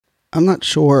I'm not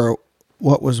sure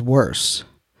what was worse,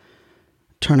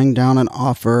 turning down an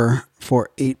offer for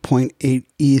 8.8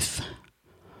 ETH,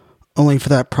 only for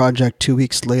that project 2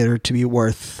 weeks later to be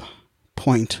worth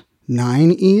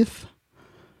 0.9 ETH,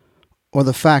 or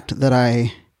the fact that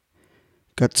I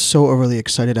got so overly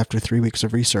excited after 3 weeks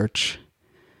of research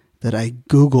that I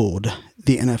Googled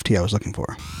the NFT I was looking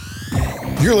for.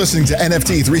 You're listening to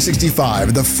NFT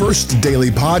 365, the first daily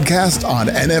podcast on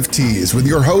NFTs with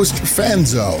your host,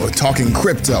 Fanzo, talking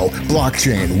crypto,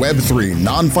 blockchain, Web3,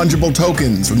 non-fungible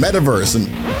tokens, metaverse, and...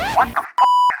 What the is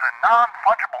a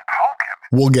non-fungible token?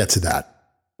 We'll get to that.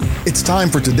 It's time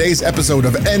for today's episode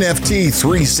of NFT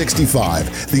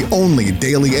 365, the only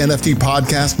daily NFT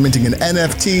podcast minting an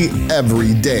NFT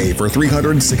every day for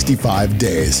 365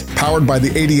 days. Powered by the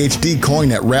ADHD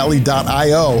coin at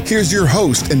rally.io, here's your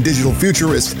host and digital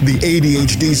futurist, the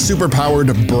ADHD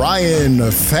superpowered Brian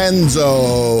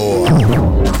Fanzo. This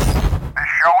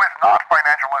show is not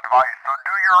financial advice, so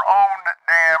do your own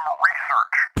damn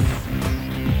research.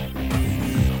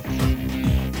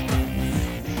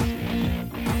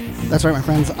 That's right, my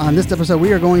friends. On this episode,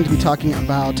 we are going to be talking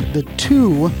about the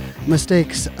two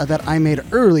mistakes that I made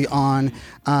early on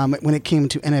when it came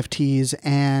to NFTs,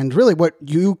 and really what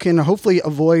you can hopefully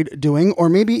avoid doing, or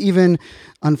maybe even,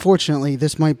 unfortunately,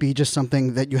 this might be just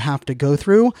something that you have to go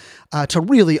through to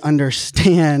really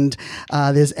understand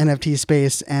this NFT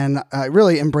space and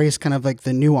really embrace kind of like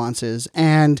the nuances.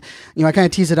 And, you know, I kind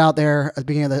of tease it out there at the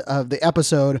beginning of the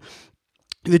episode.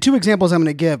 The two examples I'm going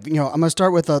to give, I'm going to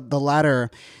start with the latter.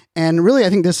 And really, I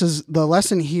think this is the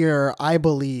lesson here, I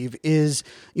believe, is,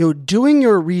 doing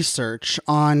your research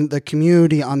on the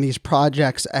community on these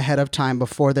projects ahead of time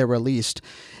before they're released.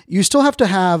 You still have to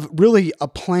have really a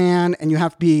plan, and you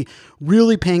have to be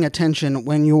really paying attention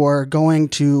when you're going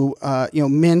to,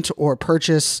 mint or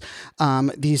purchase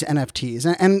these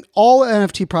NFTs. And all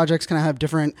NFT projects kind of have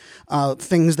different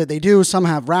things that they do. Some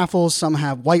have raffles, some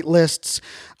have whitelists.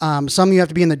 Some you have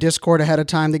to be in the Discord ahead of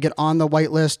time to get on the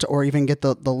whitelist or even get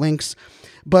the links.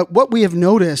 But what we have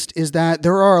noticed is that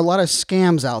there are a lot of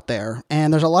scams out there,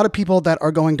 and there's a lot of people that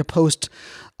are going to post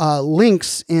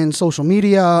links in social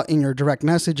media, in your direct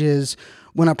messages,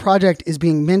 when a project is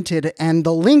being minted, and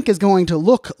the link is going to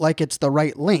look like it's the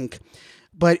right link,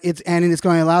 but it's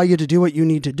going to allow you to do what you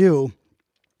need to do.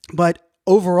 But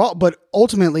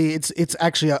ultimately, it's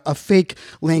actually a fake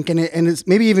link, and it's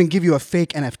maybe even give you a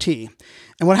fake NFT.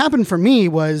 And what happened for me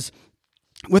was,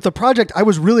 with the project, I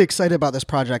was really excited about this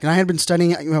project, and I had been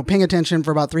studying, paying attention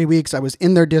for about 3 weeks. I was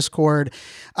in their Discord,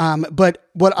 but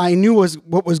what I knew was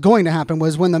what was going to happen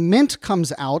was when the mint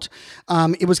comes out. I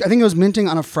think it was minting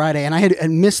on a Friday, and I had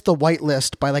missed the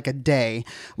whitelist by like a day,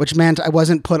 which meant I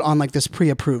wasn't put on like this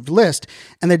pre-approved list.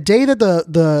 And the day that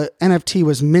the NFT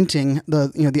was minting,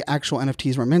 the actual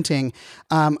NFTs were minting,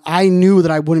 I knew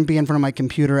that I wouldn't be in front of my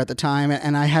computer at the time,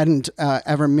 and I hadn't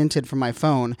ever minted from my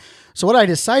phone. So what I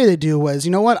decided to do was,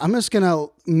 you know what, I'm just going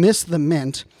to miss the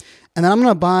mint, and then I'm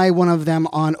going to buy one of them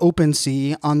on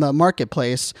OpenSea on the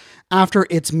marketplace after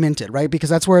it's minted, right? Because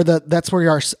that's where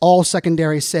our all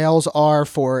secondary sales are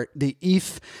for the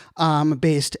ETH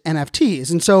based NFTs.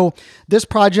 And so this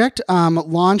project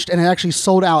launched, and it actually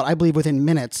sold out, I believe, within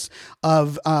minutes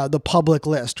of the public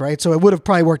list, right? So it would have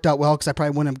probably worked out well because I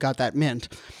probably wouldn't have got that mint.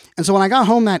 And so when I got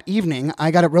home that evening,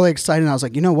 I got really excited, and I was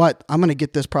like, you know what? I'm going to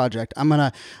get this project. I'm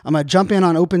going to jump in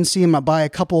on OpenSea. I'm going to buy a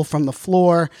couple from the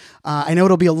floor. I know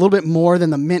it'll be a little bit more than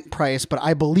the mint price, but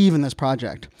I believe in this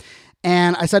project.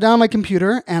 And I sat down on my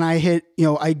computer, and I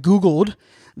Googled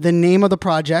the name of the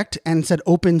project and said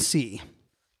OpenSea.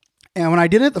 And when I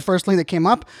did it, the first link that came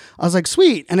up, I was like,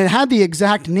 sweet. And it had the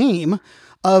exact name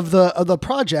of the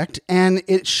project, and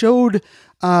it showed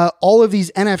all of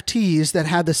these NFTs that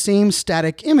had the same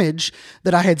static image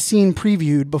that I had seen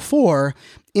previewed before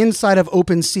inside of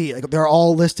OpenSea. Like, they're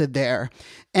all listed there.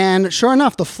 And sure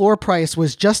enough, the floor price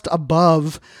was just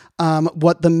above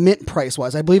what the mint price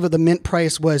was. I believe that the mint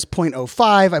price was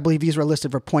 0.05. I believe these were listed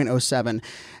for 0.07.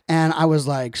 And I was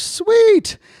like,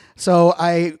 sweet. So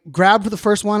I grabbed the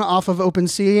first one off of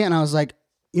OpenSea, and I was like,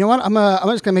 you know what? I'm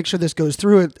just gonna make sure this goes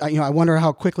through. I wonder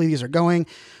how quickly these are going.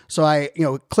 So I,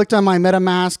 clicked on my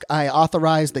MetaMask. I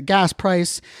authorized the gas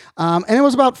price, and it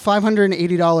was about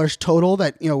 $580 total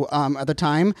that at the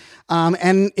time.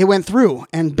 And it went through,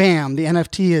 and bam, the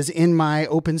NFT is in my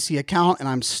OpenSea account, and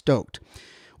I'm stoked.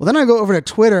 Well, then I go over to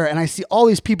Twitter, and I see all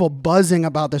these people buzzing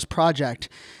about this project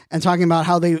and talking about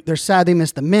how they're sad they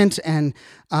missed the mint, and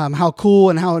how cool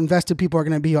and how invested people are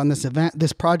going to be on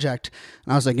this project.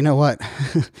 And I was like, you know what?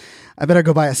 I better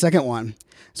go buy a second one.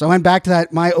 So I went back to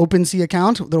my OpenSea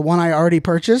account, the one I already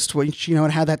purchased, which,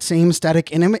 it had that same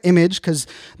static image because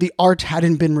the art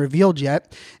hadn't been revealed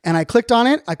yet. And I clicked on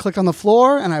it. I clicked on the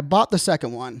floor and I bought the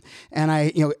second one. And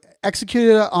I,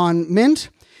 executed it on Mint.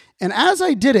 And as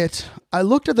I did it, I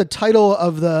looked at the title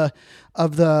of the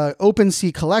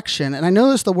OpenSea collection, and I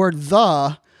noticed the word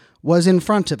 "the" was in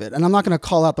front of it. And I'm not going to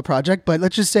call out the project, but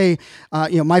let's just say,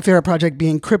 my favorite project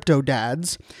being Crypto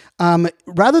Dads.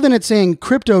 Rather than it saying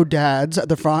Crypto Dads at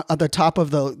the top of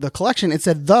the collection, it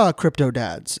said the Crypto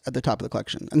Dads at the top of the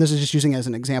collection. And this is just using it as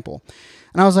an example.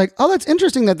 And I was like, oh, that's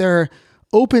interesting that their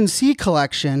OpenSea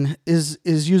collection is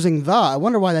using the. I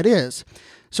wonder why that is.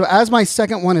 So as my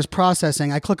second one is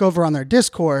processing, I click over on their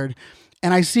Discord,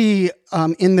 and I see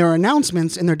in their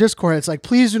announcements in their Discord, it's like,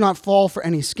 please do not fall for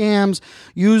any scams.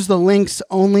 Use the links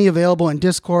only available in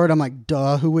Discord. I'm like,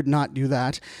 duh, who would not do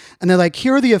that? And they're like,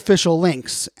 here are the official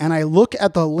links. And I look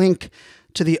at the link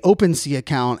to the OpenSea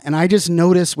account, and I just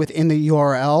notice within the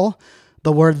URL,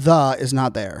 the word "the" is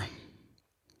not there.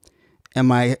 And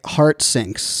my heart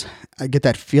sinks. I get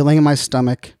that feeling in my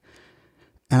stomach,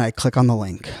 and I click on the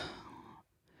link.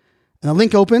 And the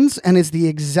link opens, and it's the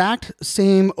exact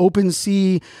same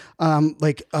OpenSea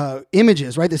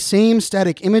images, right? The same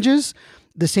static images,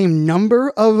 the same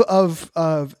number of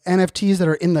NFTs that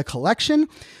are in the collection,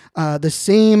 the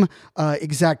same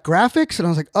exact graphics. And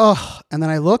I was like, oh. And then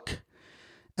I look,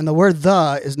 and the word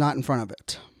 "the" is not in front of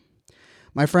it.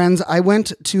 My friends, I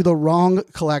went to the wrong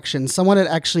collection. Someone had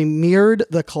actually mirrored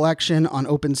the collection on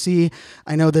OpenSea.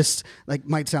 I know this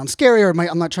might sound scary, or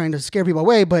I'm not trying to scare people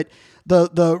away, but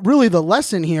the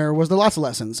lesson here was, there are lots of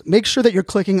lessons. Make sure that you're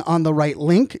clicking on the right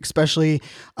link, especially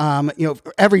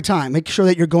every time. Make sure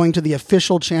that you're going to the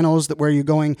official channels where you're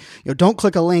going. Don't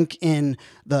click a link in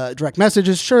the direct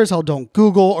messages. Sure as hell don't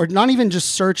Google, or not even just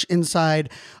search inside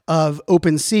of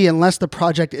OpenSea unless the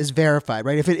project is verified,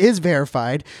 right? If it is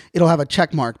verified, it'll have a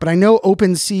check mark. But I know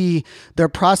OpenSea, their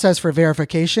process for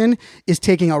verification is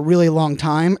taking a really long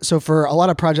time. So for a lot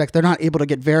of projects, they're not able to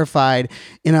get verified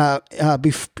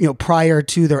prior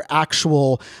to their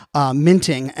actual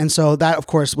minting. And so that, of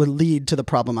course, would lead to the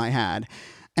problem I had.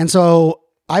 And so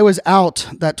I was out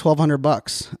that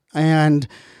 $1,200, and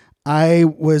I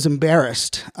was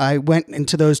embarrassed. I went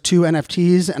into those two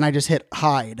NFTs and I just hit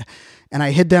hide, and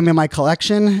I hid them in my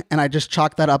collection, and I just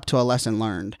chalked that up to a lesson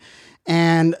learned.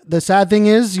 And the sad thing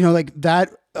is,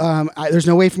 there's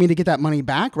no way for me to get that money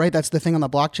back, right? That's the thing on the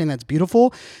blockchain that's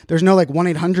beautiful. There's no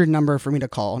 1-800 number for me to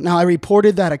call. Now, I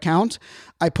reported that account.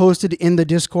 I posted in the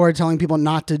Discord telling people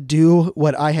not to do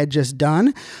what I had just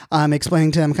done,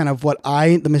 explaining to them kind of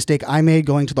the mistake I made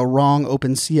going to the wrong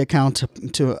OpenSea account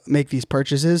to make these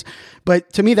purchases.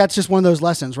 But to me, that's just one of those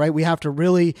lessons, right? We have to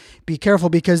really be careful,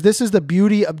 because this is the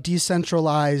beauty of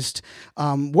decentralized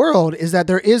world, is that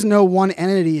there is no one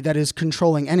entity that is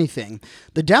controlling anything.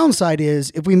 The downside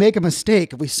is, if we make a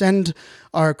mistake, if we send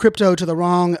our crypto to the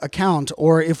wrong account,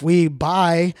 or if we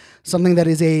buy something that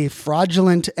is a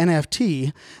fraudulent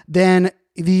NFT, then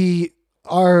there's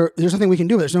nothing we can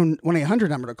do. There's no 1-800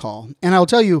 number to call. And I'll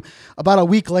tell you, about a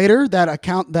week later, that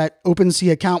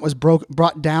OpenSea account was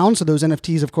brought down. So those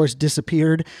NFTs, of course,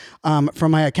 disappeared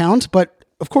from my account. But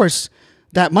of course,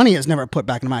 that money is never put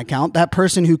back into my account. That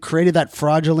person who created that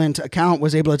fraudulent account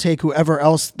was able to take whoever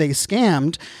else they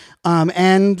scammed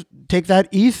and take that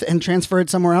ETH and transfer it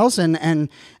somewhere else, and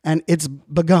it's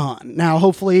begone. Now,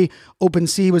 hopefully,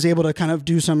 OpenSea was able to kind of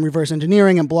do some reverse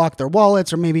engineering and block their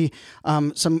wallets, or maybe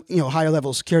some higher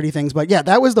level security things. But yeah,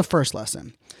 that was the first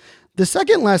lesson. The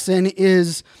second lesson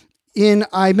is,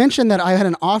 I mentioned that I had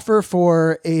an offer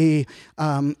for a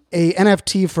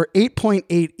NFT for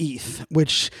 8.8 ETH,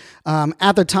 which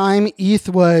at the time ETH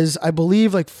was, I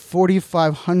believe,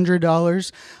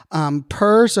 $4,500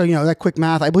 per. So that quick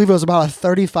math, I believe it was about a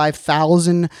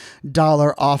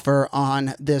 $35,000 offer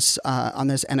on this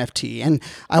NFT. And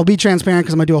I'll be transparent,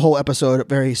 because I'm gonna do a whole episode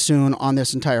very soon on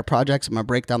this entire project. So I'm gonna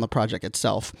break down the project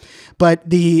itself. But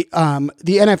the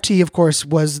NFT, of course,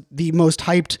 was the most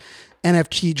hyped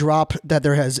NFT drop that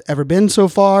there has ever been so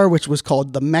far, which was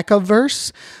called the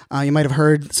Mechaverse. You might have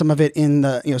heard some of it in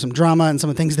some drama and some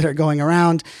of the things that are going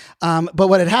around. But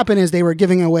what had happened is they were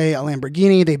giving away a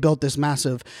Lamborghini. They built this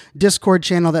massive Discord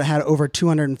channel that had over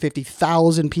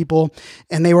 250,000 people,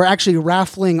 and they were actually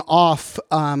raffling off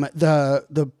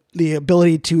the the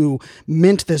ability to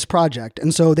mint this project.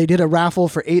 And so they did a raffle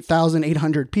for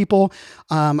 8,800 people.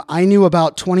 I knew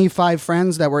about 25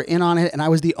 friends that were in on it, and I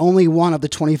was the only one of the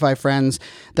 25 friends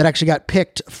that actually got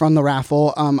picked from the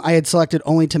raffle. I had selected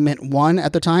only to mint one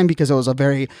at the time because it was a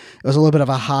little bit of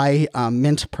a high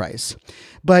mint price.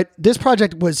 But this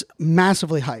project was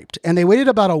massively hyped, and they waited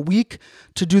about a week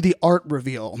to do the art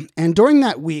reveal. And during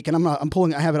that week, and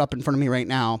I have it up in front of me right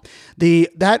now. During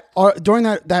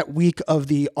that week of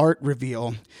the art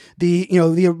reveal, the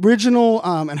original,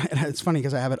 and it's funny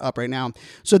because I have it up right now.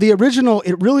 So the original,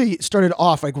 it really started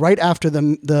off like right after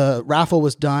the raffle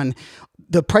was done.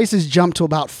 The prices jumped to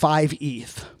about 5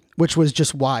 ETH, which was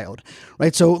just wild,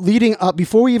 right? So leading up,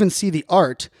 before we even see the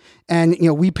art, and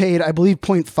we paid, I believe,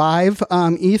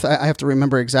 0.5 ETH. I have to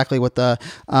remember exactly what the.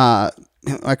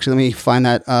 Actually, let me find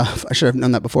that. I should have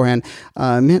known that beforehand.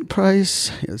 Mint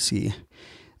price. Let's see.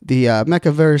 The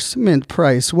Mechaverse mint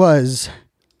price was.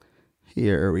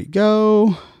 Here we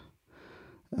go.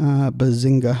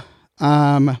 Bazinga.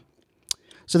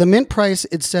 So the mint price,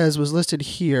 it says, was listed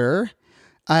here.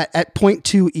 At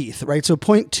 0.2 ETH, right? So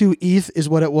 0.2 ETH is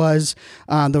what it was.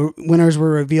 The winners were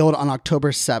revealed on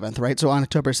October 7th, right? So on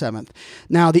October 7th.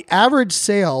 Now, the average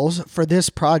sales for this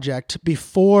project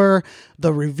before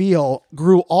the reveal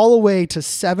grew all the way to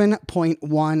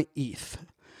 7.1 ETH.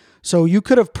 So you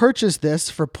could have purchased this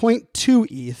for 0.2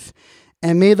 ETH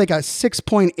and made like a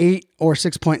 6.8 or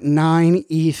 6.9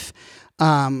 ETH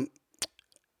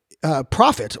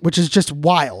profit, which is just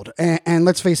wild. And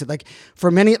let's face it, like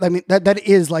for many, I mean, that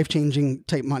is life-changing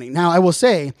type money. Now, I will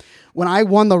say, when I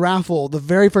won the raffle, the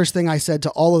very first thing I said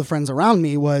to all of the friends around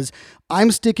me was,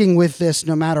 I'm sticking with this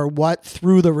no matter what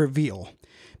through the reveal,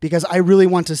 because I really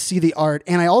want to see the art.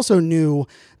 And I also knew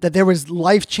that there was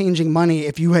life-changing money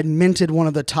if you had minted one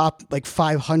of the top like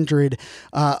 500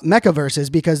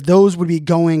 Mechaverses, because those would be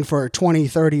going for 20,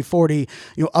 30, 40,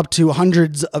 up to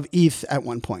hundreds of ETH at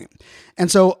one point. And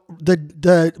so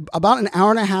the about an hour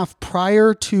and a half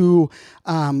prior to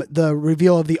the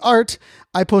reveal of the art,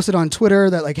 I posted on Twitter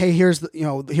that like, hey, here's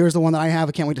the one that I have.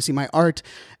 I can't wait to see my art.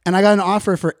 And I got an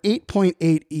offer for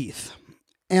 8.8 ETH.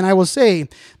 And I will say,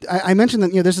 I mentioned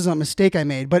that this is a mistake I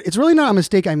made, but it's really not a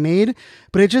mistake I made,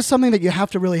 but it's just something that you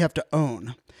really have to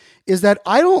own, is that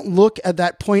I don't look at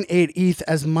that 0.8 ETH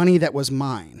as money that was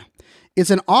mine. It's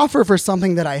an offer for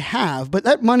something that I have, but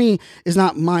that money is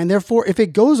not mine. Therefore, if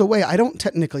it goes away, I don't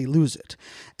technically lose it.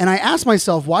 And I asked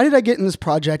myself, why did I get in this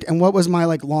project, and what was my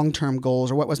like long-term goals,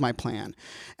 or what was my plan?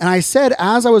 And I said,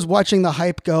 as I was watching the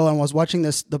hype go and was watching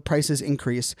the prices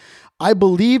increase, I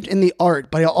believed in the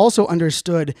art, but I also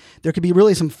understood there could be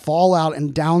really some fallout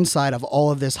and downside of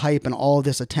all of this hype and all of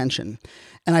this attention.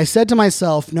 And I said to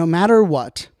myself, no matter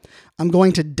what, I'm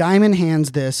going to diamond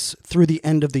hands this through the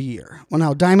end of the year. Well,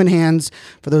 now, diamond hands,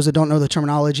 for those that don't know the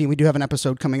terminology, we do have an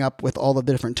episode coming up with all of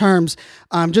the different terms,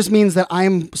 just means that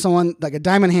I'm someone, like a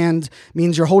diamond hand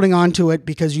means you're holding on to it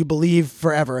because you believe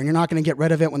forever, and you're not going to get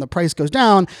rid of it when the price goes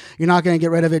down. You're not going to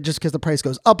get rid of it just because the price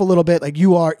goes up a little bit. Like,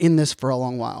 you are in this for a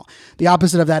long while. The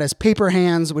opposite of that is paper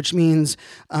hands, which means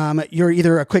you're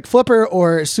either a quick flipper,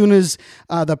 or as soon as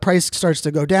the price starts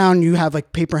to go down, you have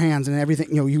like paper hands and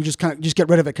everything. You just kind of just get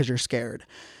rid of it because you're scared.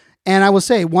 And I will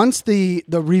say, once the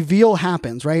reveal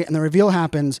happens, right? And the reveal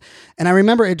happens, and I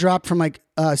remember it dropped from like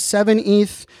 7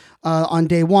 ETH on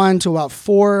day one to about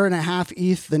 4.5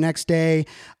 ETH the next day,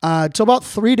 to about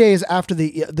 3 days after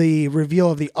the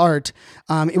reveal of the art.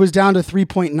 It was down to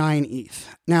 3.9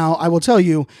 ETH. Now, I will tell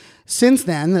you, since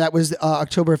then, that was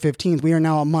October 15th, we are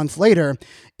now a month later,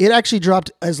 it actually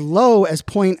dropped as low as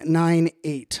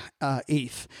 0.98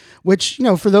 ETH, which,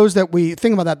 for those that we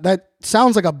think about that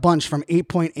sounds like a bunch from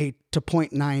 8.8 to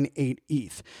 0.98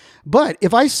 ETH. But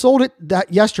if I sold it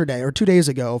that yesterday or 2 days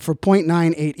ago for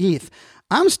 0.98 ETH,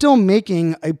 I'm still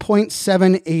making a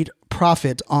 0.78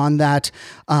 profit on that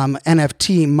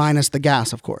NFT minus the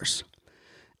gas, of course.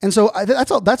 And so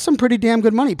that's some pretty damn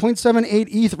good money. 0.78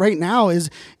 ETH right now is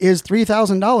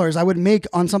 $3,000 I would make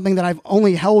on something that I've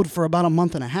only held for about a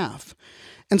month and a half.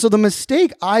 And so the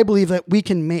mistake I believe that we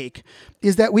can make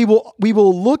is that we will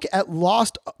look at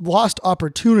lost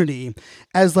opportunity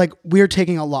as like we're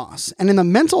taking a loss. And in the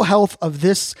mental health of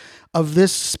this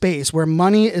space where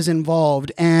money is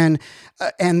involved, and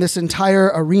this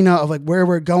entire arena of like where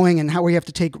we're going and how we have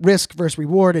to take risk versus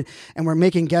reward, and we're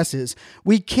making guesses,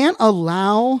 we can't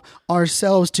allow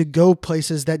ourselves to go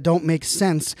places that don't make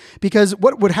sense, because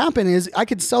what would happen is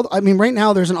right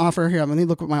now there's an offer here. Let me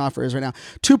look what my offer is right now.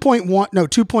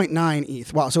 2.9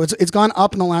 ETH. Wow. So it's gone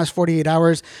up in the last 48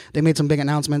 hours. They made some big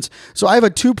announcements. So I have a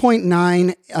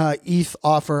 2.9 ETH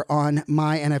offer on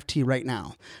my NFT right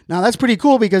now. Now that's pretty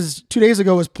cool because 2 days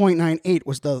ago was 0.98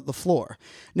 was the floor.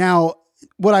 Now,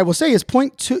 what I will say is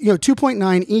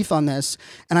 2.9 ETH on this,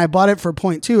 and I bought it for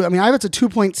 0.2. I mean, I have it's a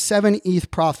 2.7 ETH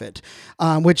profit,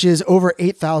 which is over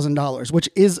 $8,000, which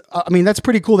is, that's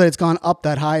pretty cool that it's gone up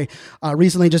that high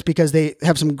recently, just because they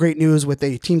have some great news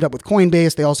they teamed up with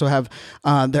Coinbase. They also have,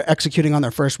 they're executing on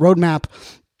their first roadmap.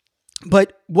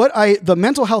 But the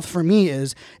mental health for me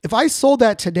is, if I sold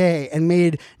that today and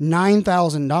made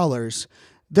 $9,000,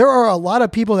 there are a lot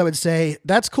of people that would say,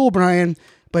 that's cool, Brian,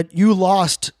 but you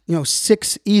lost,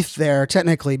 6 ETH there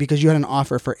technically because you had an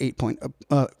offer for 8.8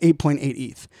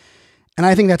 ETH. And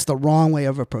I think that's the wrong way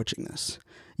of approaching this.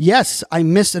 Yes, I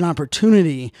missed an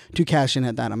opportunity to cash in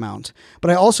at that amount,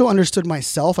 but I also understood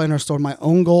myself. I understood my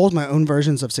own goals, my own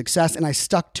versions of success, and I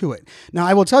stuck to it. Now,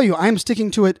 I will tell you, I'm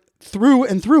sticking to it through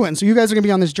and through. And so you guys are going to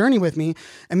be on this journey with me,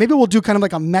 and maybe we'll do kind of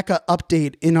like a mecha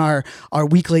update in our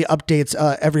weekly updates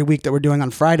every week that we're doing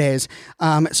on Fridays,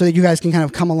 so that you guys can kind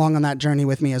of come along on that journey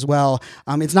with me as well.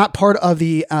 It's not part of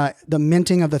the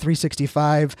minting of the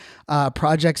 365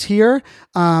 projects here,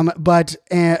 but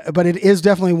it is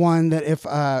definitely one that if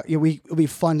it'll be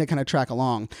fun to kind of track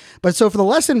along. But so for the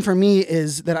lesson for me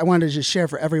is that I wanted to just share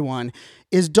for everyone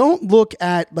is don't look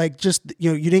at like just,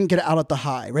 you didn't get out at the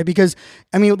high, right? Because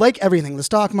like everything, the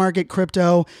stock market,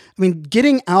 crypto,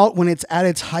 getting out when it's at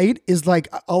its height is like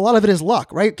a lot of it is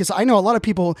luck, right? Because I know a lot of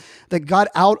people that got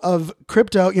out of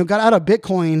crypto, got out of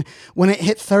Bitcoin when it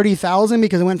hit 30,000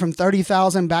 because it went from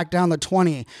 30,000 back down to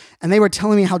 20. And they were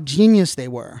telling me how genius they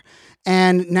were.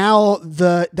 And now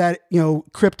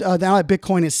crypto, now that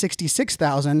Bitcoin is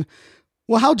 66,000,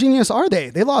 well, how genius are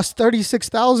they? They lost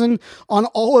 36,000 on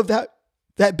all of that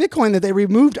Bitcoin that they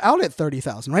removed out at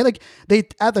 30,000, right? Like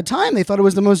at the time, they thought it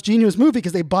was the most genius move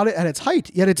because they bought it at its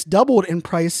height, yet it's doubled in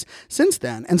price since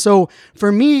then. And so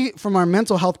for me, from our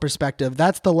mental health perspective,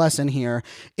 that's the lesson here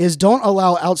is don't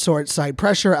allow outside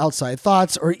pressure, outside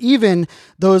thoughts, or even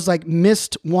those like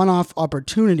missed one-off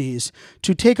opportunities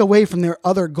to take away from their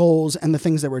other goals and the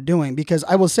things that we're doing. Because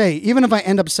I will say, even if I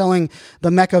end up selling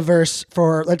the Mechaverse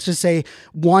for, let's just say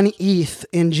 1 ETH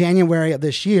in January of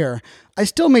this year, I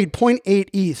still made 0.8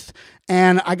 ETH,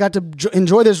 and I got to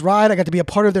enjoy this ride. I got to be a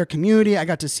part of their community. I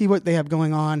got to see what they have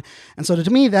going on. And so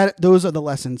to me, those are the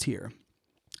lessons here.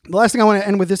 The last thing I want to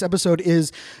end with this episode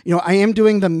is, I am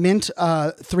doing the mint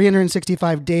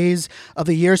 365 days of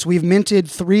the year. So we've minted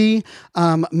 3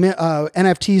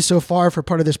 NFTs so far for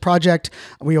part of this project.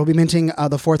 We will be minting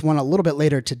the 4th one a little bit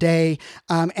later today.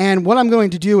 And what I'm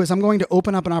going to do is I'm going to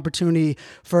open up an opportunity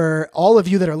for all of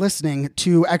you that are listening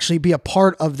to actually be a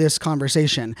part of this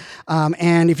conversation.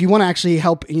 And if you want to actually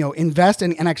help, invest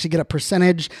and actually get a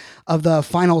percentage of the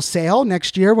final sale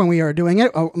next year when we are doing it,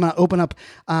 I'm going to open up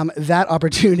that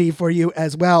opportunity for you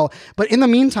as well. But in the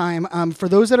meantime, for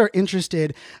those that are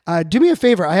interested, do me a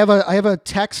favor. I have a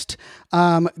text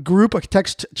group, a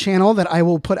text channel that I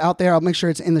will put out there. I'll make sure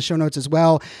it's in the show notes as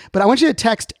well. But I want you to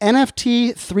text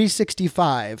NFT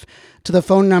 365 to the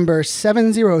phone number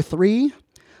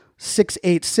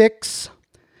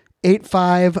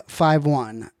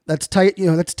 703-686-8551. That's tight.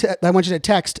 I want you to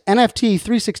text NFT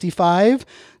 365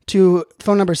 to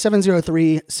phone number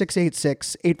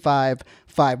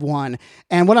 703-686-8551.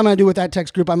 And what I'm going to do with that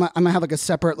text group, I'm going to have like a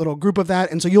separate little group of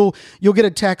that. And so you'll get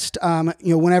a text,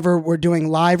 whenever we're doing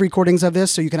live recordings of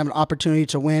this, so you can have an opportunity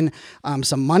to win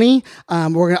some money.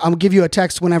 I'll give you a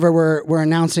text whenever we're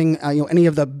announcing, any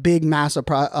of the big massive,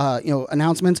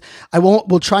 announcements.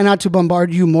 We'll try not to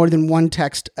bombard you more than one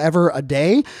text ever a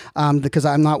day, because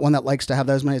I'm not one that likes to have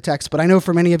those many texts. But I know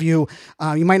for many of you,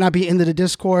 you might not be into the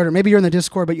Discord, or maybe you're in the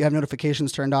Discord, but you have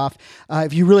notifications turned off.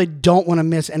 If you really don't want to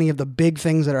miss any of the big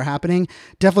things that are happening,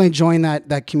 definitely join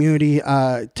that community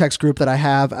text group that I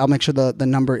have. I'll make sure the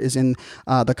number is in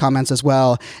the comments as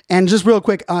well. And just real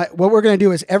quick, what we're going to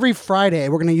do is every Friday,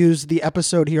 we're going to use the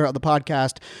episode here of the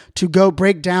podcast to go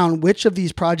break down which of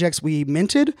these projects we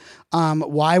minted,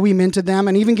 why we minted them,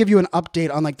 and even give you an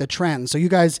update on like the trends. So you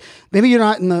guys, maybe you're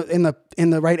not in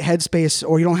the right headspace,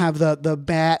 or you don't have the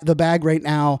bag right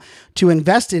now to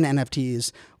invest in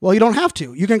NFTs. Well, you don't have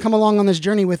to. You can come along on this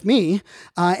journey with me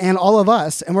and all of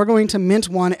us, and we're going to mint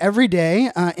one every day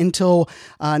until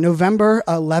November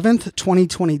 11th,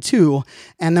 2022,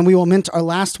 and then we will mint our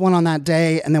last one on that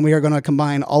day, and then we are going to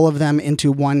combine all of them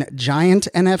into one giant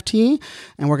NFT,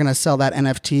 and we're going to sell that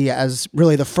NFT as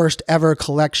really the first ever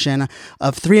collection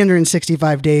of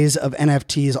 365 days of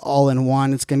NFTs all in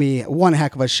one. It's going to be one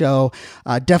heck of a show.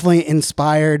 definitely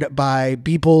inspired by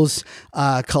Beeple's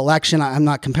collection. I'm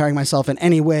not comparing myself in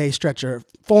any way, stretch or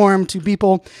form to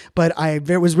Beeple, but I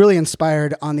was really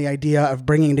inspired on the idea of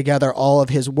bringing together all of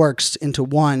his works into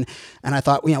one. And I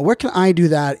thought, where can I do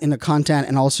that in the content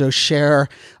and also share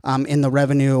in the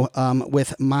revenue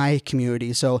with my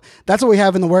community? So that's what we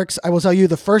have in the works. I will tell you,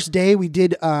 the first day we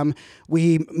did,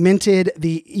 we minted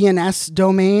the ENS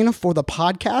domain for the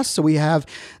podcast. So we have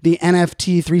the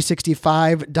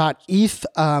NFT365.eth,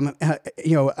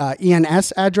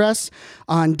 ENS address.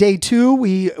 On day 2,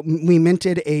 we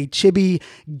minted a Chibi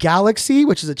Galaxy,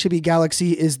 which is a Chibi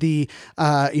Galaxy is the,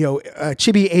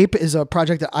 Chibi Ape is a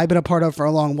project that I've been a part of for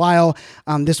a long while.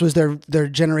 This was their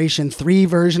Generation 3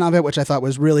 version of it, which I thought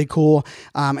was really cool.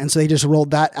 And so they just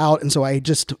rolled that out. And so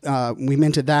we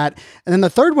minted that. And then the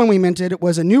third one we minted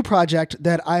was a new project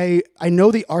that I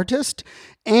know the artist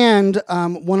and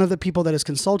one of the people that is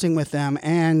consulting with them.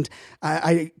 And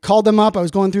I called them up. I was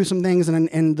going through some things,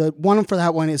 and the one for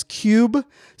that one is Cube,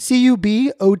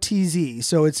 Cubotz.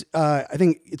 So it's I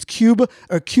think it's Cube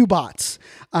or Cubots.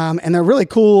 And they're a really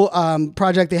cool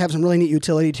project. They have some really neat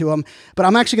utility to them. But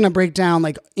I'm actually going to break down,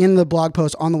 like in the blog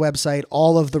post on the website,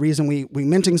 all of the reason we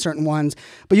minting certain ones.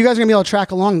 But you guys are going to be able to track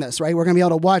along this, right? We're going to be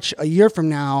able to watch a year from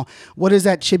now, what is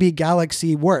that Chibi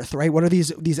Galaxy worth, right? What are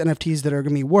these NFTs that are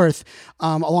going to be worth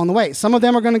along the way? Some of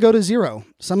them are going to go to zero.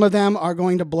 Some of them are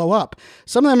going to blow up.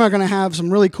 Some of them are going to have some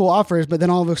really cool offers, but then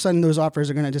all of a sudden those offers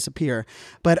are going to disappear.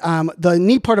 But the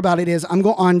neat part about it is I'm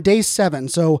going on day 7.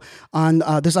 So on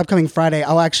this upcoming Friday,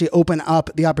 I'll actually open up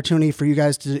the opportunity for you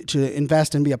guys to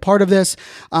invest and be a part of this.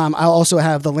 I'll also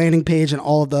have the landing page and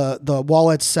all of the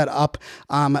wallets set up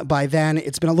by then.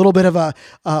 It's been a little bit of a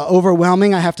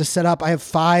overwhelming. I have to set up. I have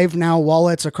 5 now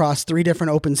wallets across 3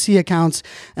 different OpenSea accounts,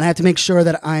 and I have to make sure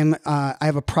that I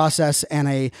have a process and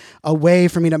a way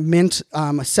for me to mint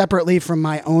separately from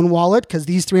my own wallet, because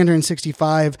these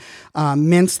 365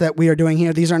 mints that we are doing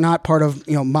here, these are not part of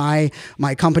my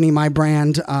company, my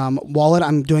brand wallet.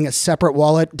 I'm doing a separate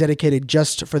wallet dedicated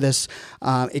just for this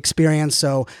experience.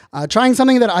 So trying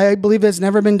something that I believe has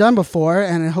never been done before,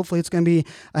 and hopefully it's going to be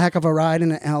a heck of a ride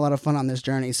and a lot of fun on this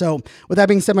journey. So with that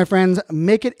being said, my friends,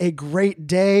 make it a great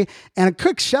day. And a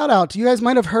quick shout out, you guys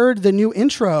might have heard the new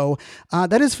intro.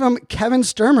 That is from Kevin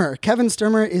Sturmer. Kevin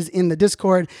Sturmer is in the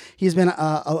Discord. He's been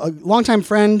a longtime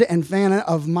friend and fan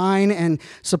of mine and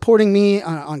supporting me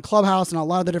on Clubhouse and a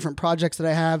lot of the different projects that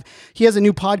I have. He has a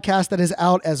new podcast that is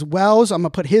out as well. So I'm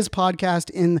going to put his podcast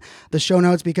in the show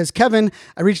notes, because Kevin,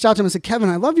 I reached out to him and said, Kevin,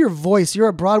 I love your voice. You're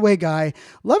a Broadway guy.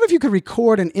 Love if you could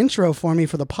record an intro for me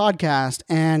for the podcast.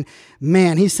 And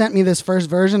man, he sent me this first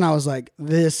version. I was like,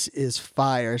 this is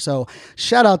fire. So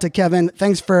shout out to Kevin.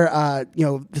 Thanks for,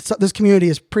 this community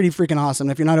is pretty freaking awesome.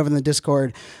 If you're not over in the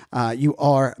Discord, you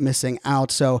are missing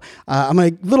out. So I'm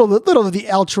going to little of the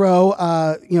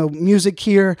outro, music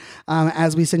here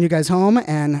as we send you guys home,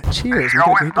 and cheers. The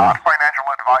show is not financial